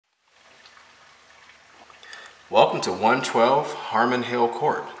Welcome to 112 Harmon Hill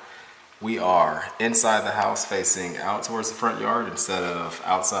Court. We are inside the house facing out towards the front yard instead of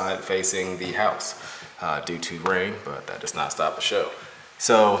outside facing the house due to rain, but that does not stop the show.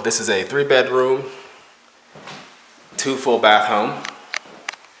 So this is a 3-bedroom, 2 full bath home.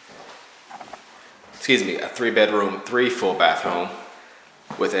 Excuse me, a 3-bedroom, 3 full bath home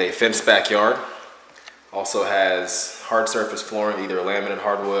with a fenced backyard. Also has hard surface flooring, either laminate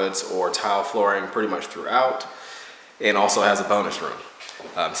hardwoods or tile flooring pretty much throughout, and also has a bonus room.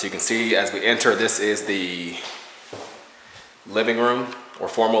 So you can see as we enter, this is the living room or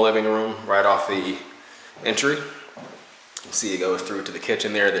formal living room right off the entry. You see it goes through to the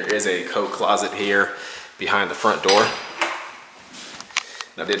kitchen there. There is a coat closet here behind the front door.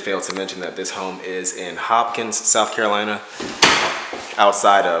 And I did fail to mention that this home is in Hopkins, South Carolina,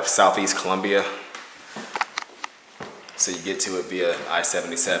 outside of Southeast Columbia. So you get to it via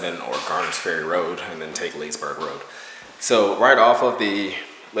I-77 or Garners Ferry Road and then take Leesburg Road. So right off of the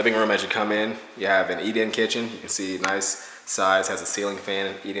living room as you come in, you have an eat-in kitchen. You can see nice size, has a ceiling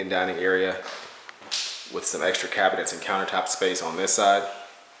fan, eat-in dining area with some extra cabinets and countertop space on this side.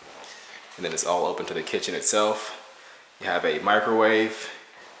 And then it's all open to the kitchen itself. You have a microwave,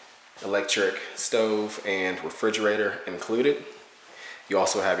 electric stove, and refrigerator included. You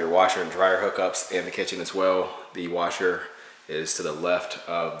also have your washer and dryer hookups in the kitchen as well. The washer is to the left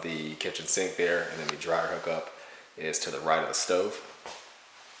of the kitchen sink there, and then the dryer hookup is to the right of the stove.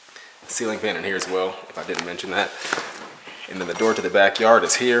 Ceiling fan in here as well, if I didn't mention that. And then the door to the backyard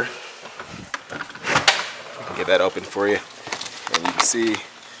is here. I can get that open for you. And you can see,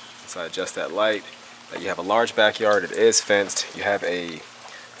 as I adjust that light, that you have a large backyard. It is fenced. You have a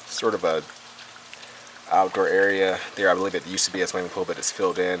sort of a outdoor area there. I believe it used to be a swimming pool, but it's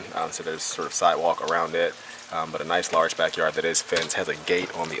filled in, so there's sort of sidewalk around it. But a nice large backyard that is fenced, has a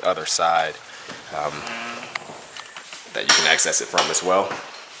gate on the other side that you can access it from as well.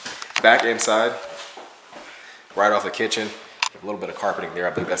 Back inside, right off the kitchen, a little bit of carpeting there. I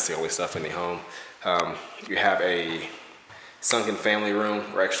believe that's the only stuff in the home. You have a sunken family room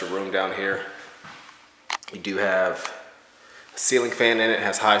or extra room down here. You do have a ceiling fan in it. It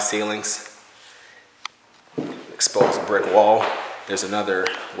has high ceilings, exposed brick wall. There's another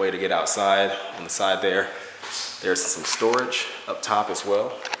way to get outside on the side there. There's some storage up top as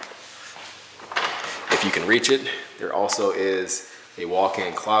well, if you can reach it. There also is a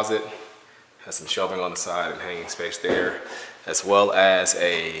walk-in closet, has some shelving on the side and hanging space there, as well as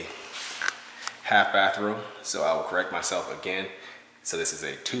a half bathroom. So I will correct myself again. So this is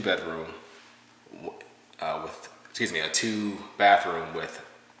a 2-bedroom a 2-bathroom with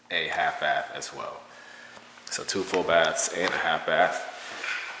a half bath as well. So 2 full baths and a half bath.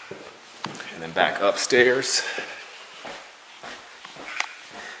 And then back upstairs,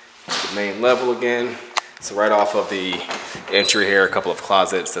 the main level again. So right off of the entry here, a couple of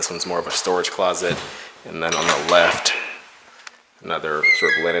closets. This one's more of a storage closet. And then on the left, another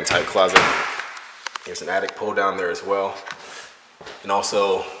sort of linen type closet. There's an attic pull down there as well. And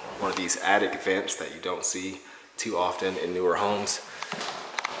also one of these attic vents that you don't see too often in newer homes.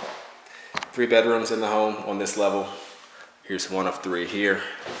 3 bedrooms in the home on this level. Here's one of 3 here.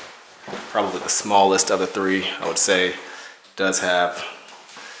 Probably the smallest of the 3, I would say. Does have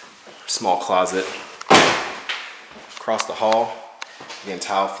a small closet. Across the hall, again,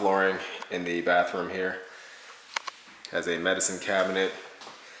 tile flooring in the bathroom here. Has a medicine cabinet,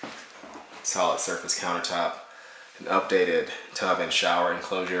 solid surface countertop, an updated tub and shower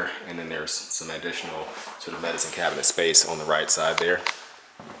enclosure, and then there's some additional sort of medicine cabinet space on the right side there.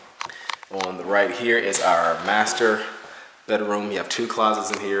 On the right here is our master bedroom. You have 2 closets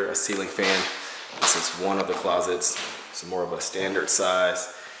in here, a ceiling fan. This is one of the closets. It's more of a standard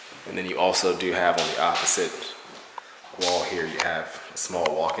size. And then you also do have on the opposite wall here, you have a small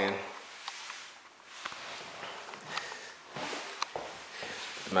walk-in.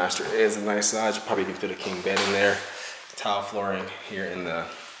 The master is a nice size. You probably can fit a king bed in there. Tile flooring here in the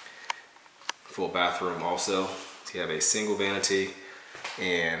full bathroom also. So you have a single vanity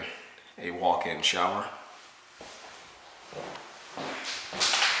and a walk-in shower.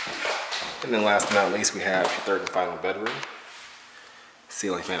 And then last but not least, we have your 3rd and final bedroom.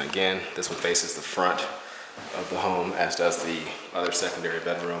 Ceiling fan again. This one faces the front of the home, as does the other secondary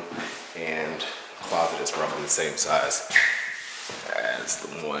bedroom, and closet is roughly the same size as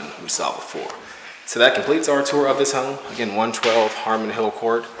the one we saw before. So that completes our tour of this home. Again, 112 Harmon Hill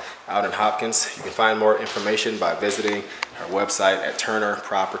Court out in Hopkins. You can find more information by visiting our website at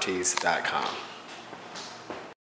turnerproperties.com.